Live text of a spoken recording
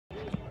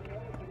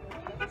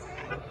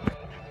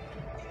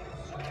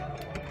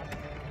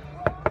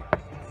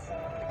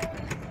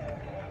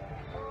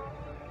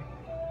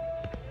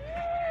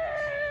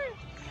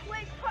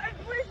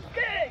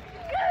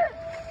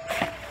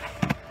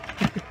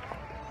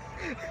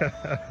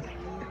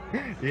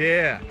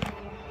Yeah.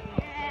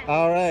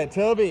 All right,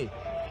 Toby.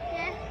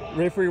 Yeah.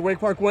 Ready for your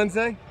Wakepark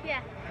Wednesday?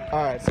 Yeah.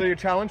 All right, so your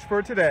challenge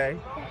for today,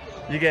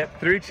 you get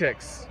 3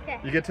 chicks. Okay.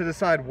 You get to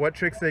decide what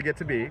tricks they get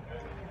to be,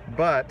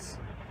 but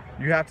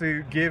you have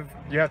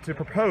to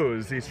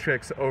propose these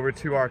tricks over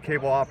to our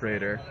cable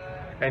operator,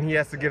 and he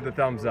has to give the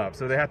thumbs up.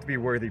 So they have to be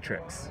worthy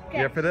tricks. Okay.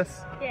 You up for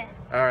this? Yeah.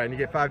 All right, and you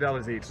get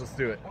 $5 each. Let's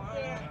do it.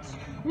 Yeah.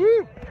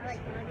 Woo!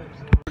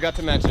 Forgot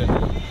to mention,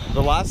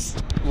 the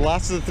last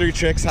of the 3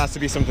 tricks has to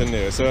be something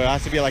new. So it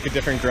has to be like a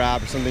different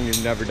grab or something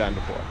you've never done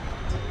before.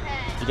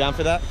 Okay. You down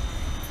for that?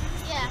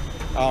 Yeah.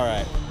 All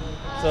right.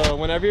 So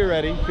whenever you're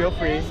ready, feel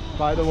free.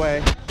 By the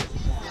way.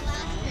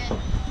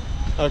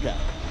 Okay.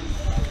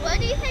 What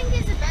do you think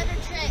is a better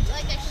trick?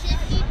 Like a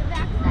shifty to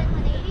backside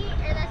 180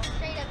 or that's a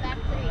straight up back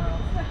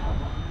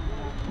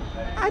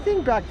 3? I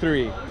think back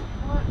 3. Okay,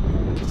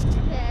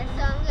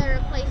 so I'm going to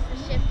replace the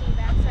shifty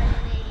backside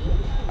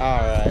 180.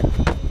 All right.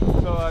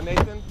 So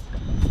Nathan,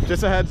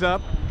 just a heads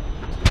up,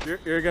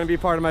 you're going to be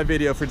part of my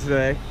video for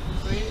today.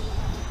 Sweet.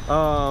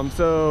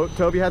 So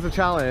Toby has a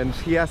challenge.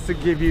 He has to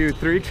give you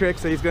 3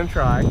 tricks that he's going to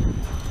try.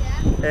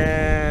 Yeah.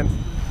 And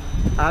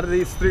out of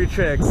these 3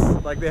 tricks,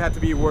 like they have to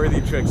be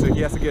worthy tricks, so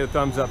he has to get a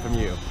thumbs up from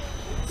you.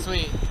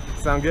 Sweet.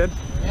 Sound good?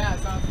 Yeah,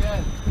 sounds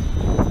good.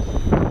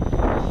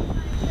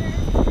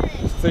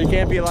 So you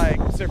can't be like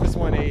Surface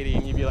 180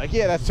 and you'd be like,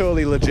 yeah, that's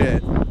totally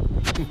legit.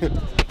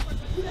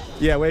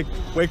 Yeah,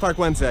 Wakepark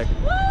Wednesday.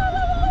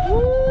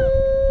 Woo!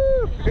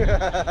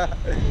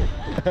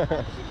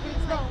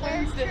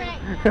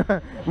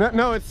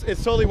 No,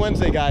 it's totally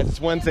Wednesday, guys.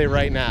 It's Wednesday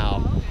right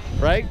now.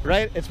 Right?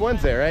 It's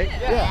Wednesday, right?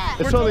 Yeah.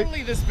 It's We're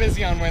totally this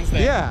busy on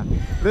Wednesday. Yeah.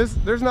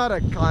 There's not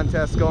a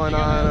contest going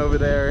on over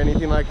there or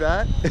anything like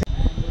that.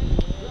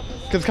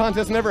 Because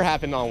contests never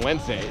happened on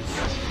Wednesdays.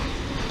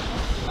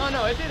 Oh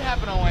no, it did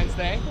happen on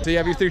Wednesday. So you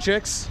have your 3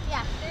 chicks?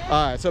 Yeah.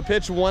 Alright, so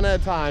pitch one at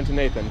a time to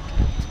Nathan.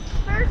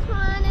 First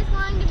one is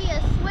going to be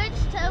a switch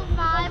toe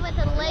 5 with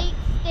a late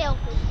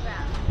stalefish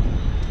grab.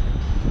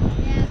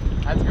 Yeah.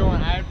 That's a good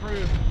one. I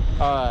approve.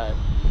 Alright.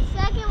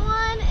 Second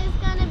one is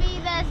going to be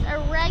this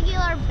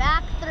irregular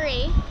back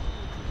 3.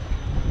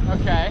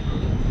 Okay.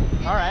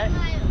 And All right. then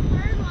my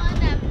third one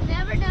that I've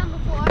never done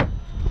before.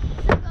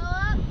 So go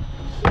up,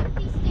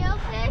 shifty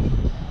stalefish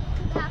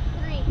to back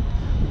 3.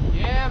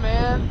 Yeah,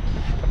 man.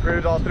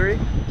 Approved all 3?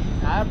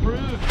 I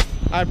approve.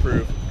 I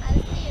approve. I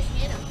just need to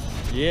hit them.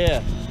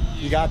 Yeah.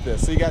 You got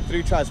this. So you got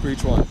 3 tries for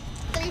each one.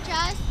 3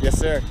 tries? Yes,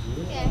 sir.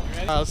 Okay.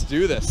 Ready? Let's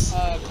do this.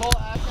 Cole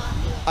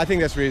asked. I think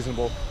that's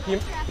reasonable.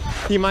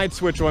 He might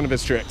switch one of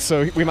his tricks,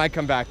 so we might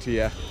come back to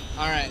you.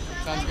 All right.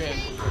 So Sounds I good.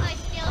 changed my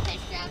stalefish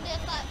grab to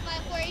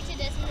 540 to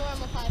this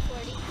normal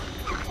 540.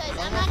 Because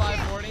I'm Normal not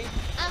 540. sure.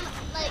 I'm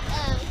like,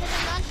 because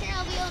I'm not sure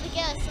I'll be able to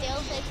get a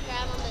stalefish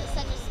grab on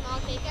such a small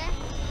kicker.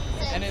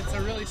 So, And it's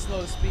a really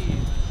slow speed.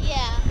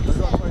 yeah. Let's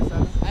go So,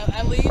 27.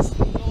 At least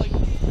go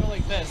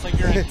like this, like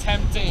you're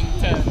attempting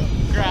to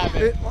grab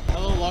it. A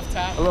little love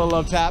tap. A little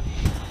love tap.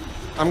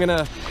 I'm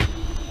gonna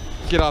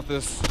get off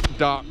this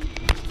dock. Do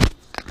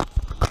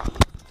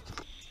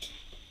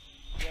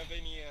you have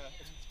any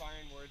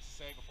inspiring words to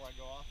say before I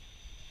go off?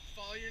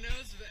 Follow your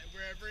nose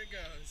wherever it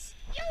goes.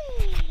 Here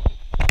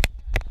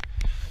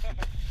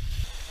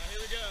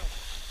we go.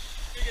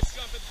 Biggest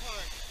jump in the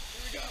park.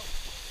 Here we go.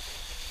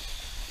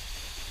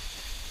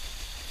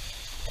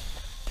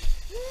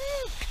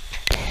 Woo!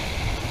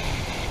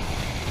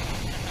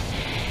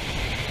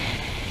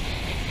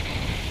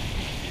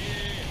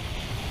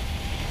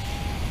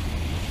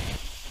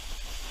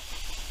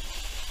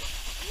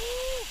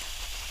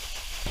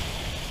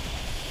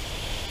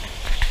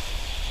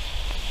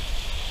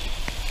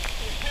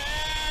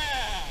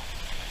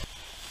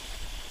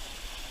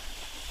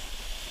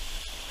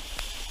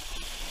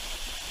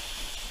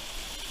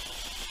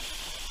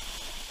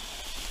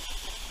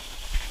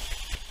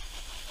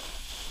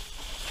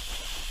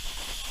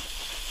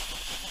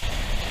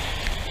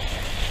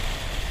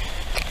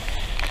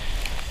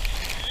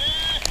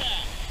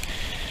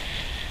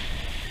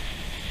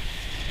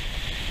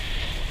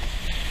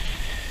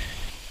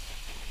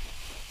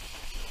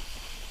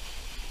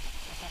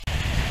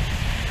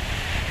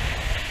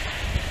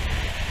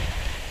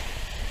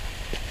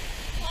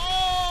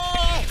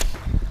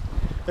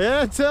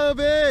 Yeah,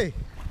 Toby!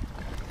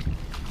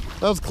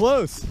 That was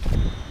close.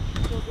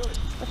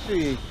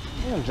 Actually,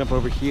 I'm gonna jump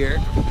over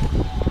here.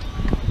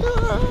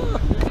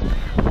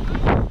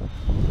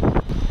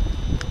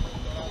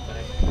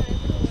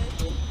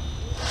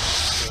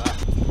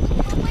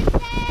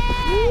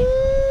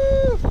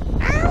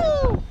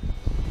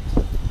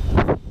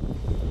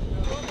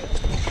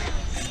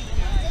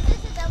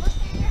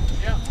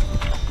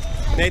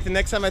 Nathan,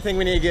 next time I think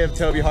we need to give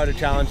Toby harder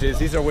challenges.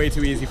 These are way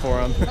too easy for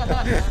him.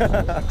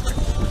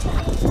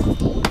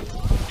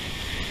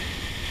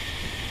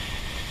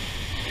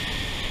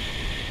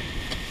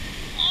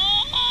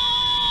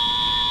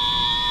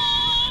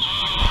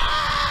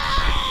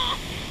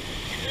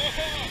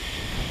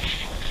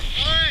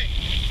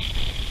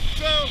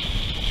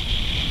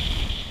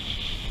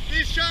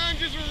 These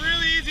challenges were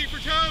really easy for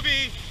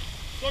Toby,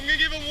 so I'm gonna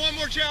give him one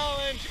more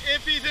challenge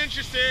if he's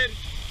interested.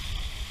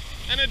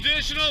 An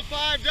additional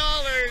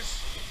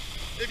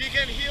 $5 if you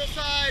can heel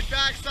side,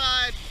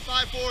 backside,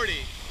 540.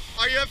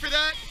 Are you up for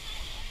that?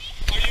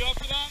 Are you up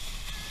for that?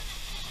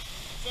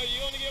 So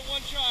you only get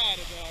one try at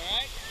it though,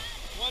 right?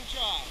 One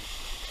try.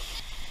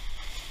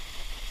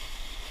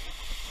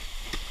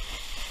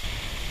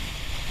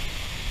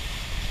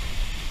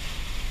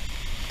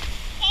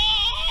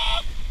 Oh!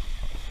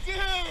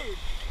 Dude!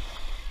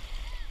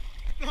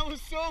 That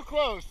was so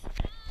close.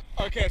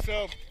 Okay,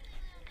 so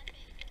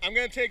I'm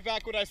gonna take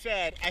back what I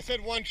said. I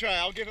said one try.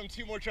 I'll give him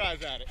 2 more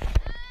tries at it.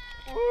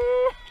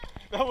 Woo!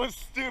 That was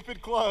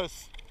stupid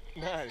close.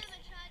 Nice.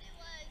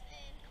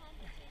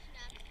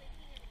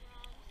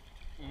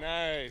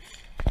 Nice.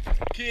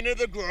 King of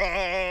the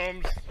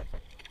Groms.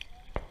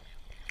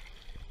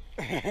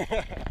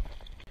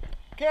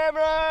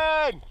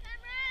 Cameron!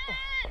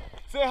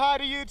 Say hi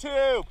to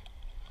YouTube.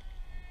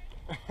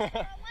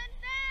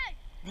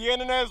 The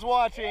internet is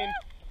watching.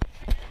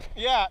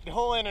 Yeah, the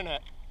whole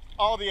internet.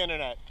 All the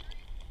internet.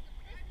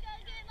 This is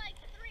gonna get like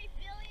 3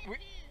 billion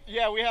views.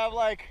 Yeah, we have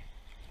like,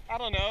 I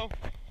don't know,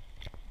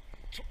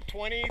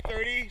 20,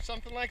 30,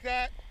 something like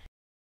that.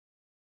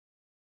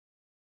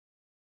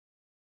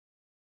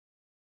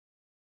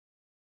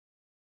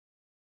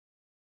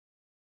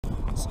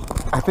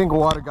 I think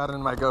water got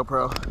in my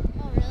GoPro.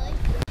 Oh,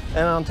 really?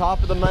 And on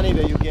top of the money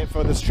that you get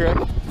for this trip,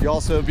 you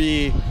also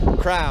be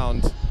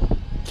crowned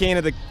King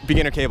of the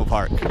Beginner Cable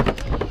Park.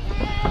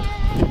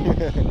 So you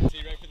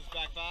ready for this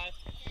back 5?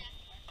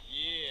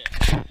 Yeah.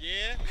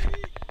 Yeah.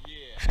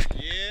 Yeah.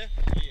 Yeah.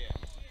 Yeah.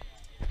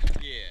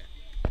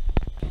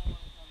 Yeah.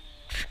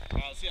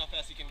 Alright, let's see how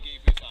fast you can get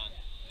your boots on.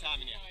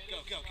 Timing you. Go,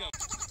 go, go.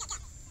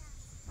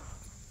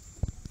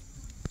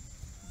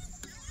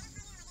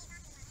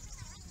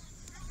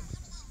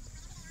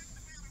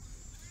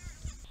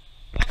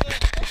 That's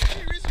a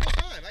pretty reasonable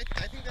time.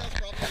 I think that was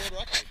probably a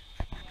world record.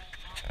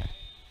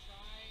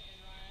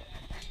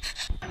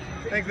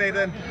 Thanks,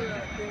 Nathan.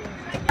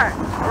 Alright,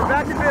 we're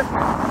back in business.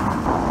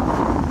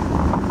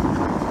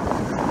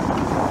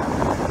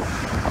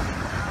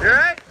 You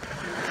alright?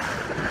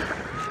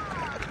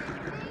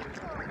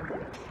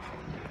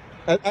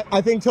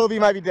 I think Toby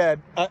might be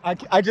dead.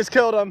 I just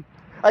killed him.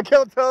 I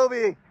killed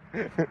Toby.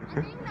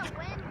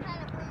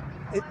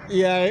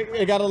 Yeah,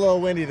 it got a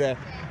little windy there.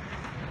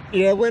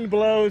 Yeah, wind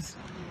blows.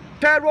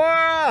 Chad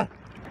Wara!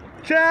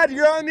 Chad,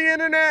 you're on the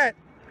internet!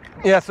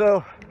 Yeah,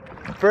 so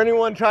for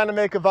anyone trying to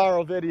make a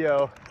viral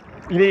video,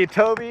 you need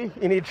Toby,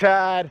 you need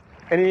Chad,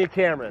 and you need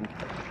Cameron.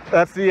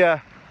 That's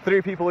the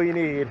 3 people you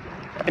need,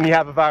 and you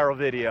have a viral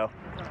video.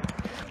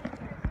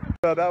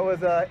 So that was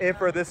it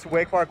for this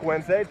Wakepark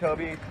Wednesday.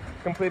 Toby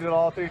completed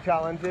all 3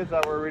 challenges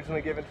that were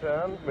originally given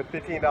to him with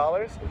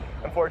 $15.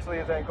 Unfortunately,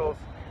 his ankle's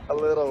a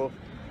little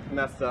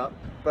messed up,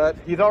 but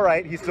he's all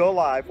right. He's still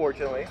alive,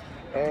 fortunately.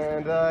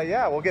 And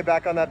yeah, we'll get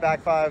back on that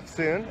back 5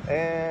 soon.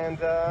 And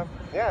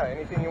yeah,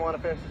 anything you want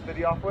to finish this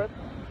video off with?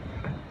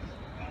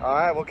 All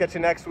right, we'll catch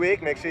you next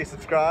week. Make sure you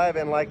subscribe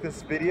and like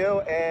this video.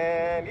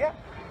 And yeah,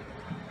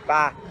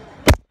 bye.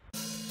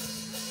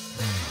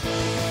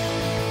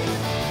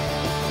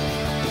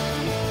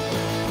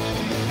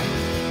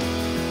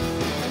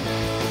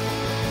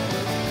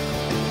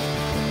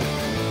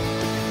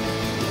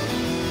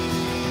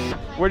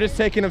 We're just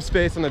taking up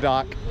space on the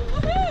dock.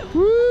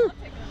 Woo!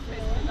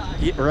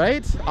 Yeah,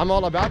 right? I'm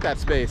all about that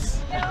space.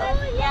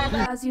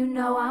 As you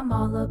know, I'm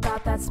all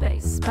about that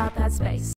space,